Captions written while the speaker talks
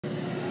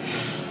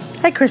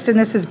Hi, Kristen.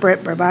 This is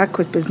Britt Burbach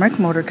with Bismarck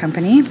Motor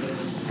Company.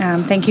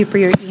 Thank you for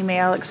your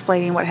email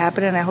explaining what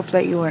happened, and I hope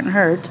that you weren't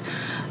hurt.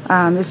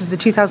 This is the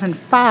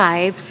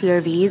 2005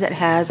 CRV that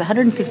has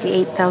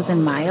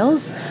 158,000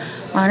 miles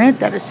on it.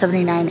 That is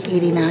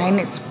 $79.89.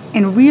 It's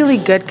in really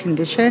good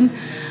condition.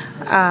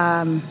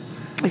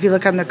 If you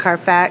look on the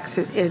Carfax,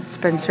 it's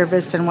been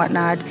serviced and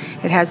whatnot.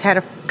 It has had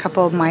a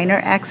couple of minor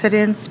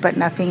accidents, but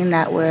nothing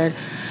that would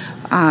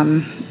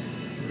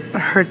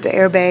hurt the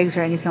airbags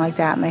or anything like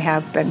that, and they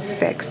have been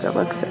fixed. It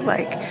looks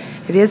like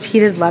it is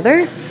heated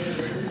leather.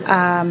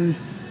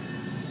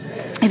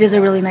 It is a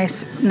really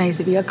nice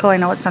vehicle. I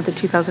know it's not the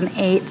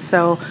 2008,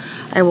 so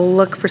I will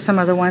look for some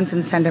other ones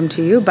and send them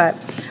to you, but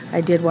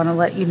I did want to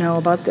let you know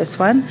about this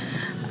one.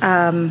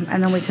 And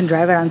then we can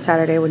drive it on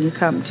Saturday when you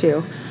come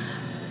too.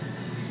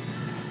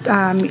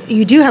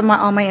 You do have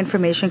all my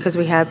information because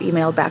we have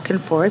emailed back and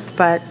forth,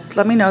 but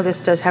let me know. This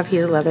does have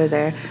heated leather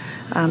there.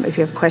 If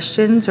you have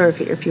questions, or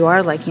if you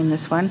are liking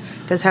this one,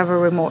 it does have a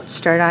remote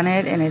start on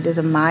it, and it is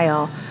a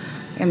mile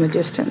in the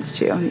distance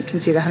too. You can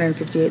see the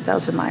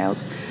 158,000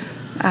 miles.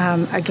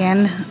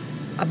 Again,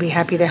 I'll be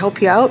happy to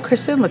help you out,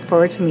 Kristen. Look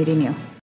forward to meeting you.